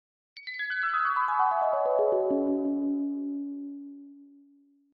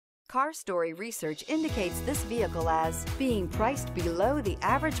Car Story research indicates this vehicle as being priced below the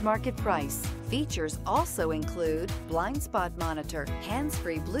average market price. Features also include blind spot monitor,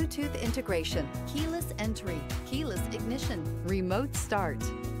 hands-free Bluetooth integration, keyless entry, keyless ignition, remote start.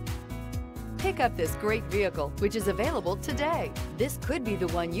 Pick up this great vehicle, which is available today. This could be the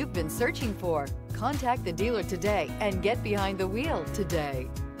one you've been searching for. Contact the dealer today and get behind the wheel today.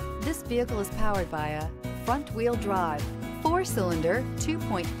 This vehicle is powered by a front-wheel drive, 4-cylinder,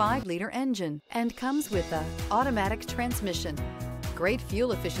 2.5-liter engine, and comes with an automatic transmission. Great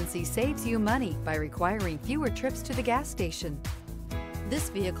fuel efficiency saves you money by requiring fewer trips to the gas station. This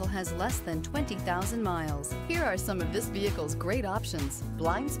vehicle has less than 20,000 miles. Here are some of this vehicle's great options: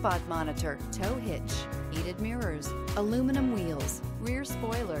 blind spot monitor, tow hitch, heated mirrors, aluminum wheels, rear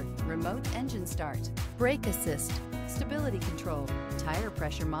spoiler, remote engine start, brake assist, stability control, tire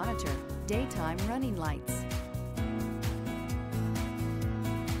pressure monitor, daytime running lights.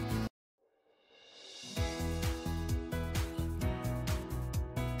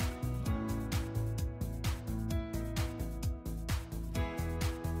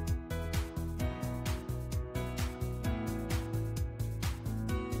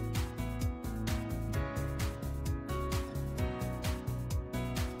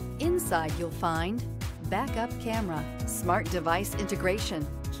 Inside you'll find backup camera, smart device integration,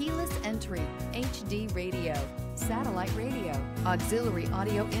 keyless entry, HD radio, satellite radio, auxiliary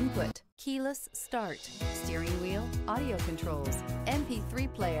audio input, keyless start, steering wheel audio controls,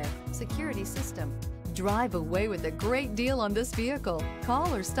 MP3 player, security system. Drive away with a great deal on this vehicle.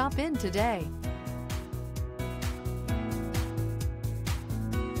 Call or stop in today.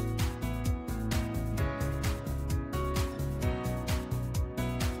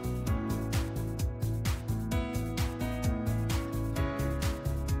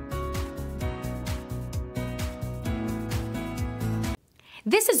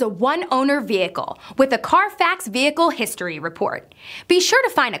 This is a one-owner vehicle with a Carfax Vehicle History Report. Be sure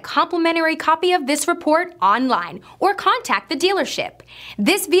to find a complimentary copy of this report online or contact the dealership.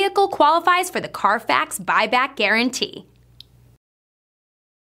 This vehicle qualifies for the Carfax Buyback Guarantee.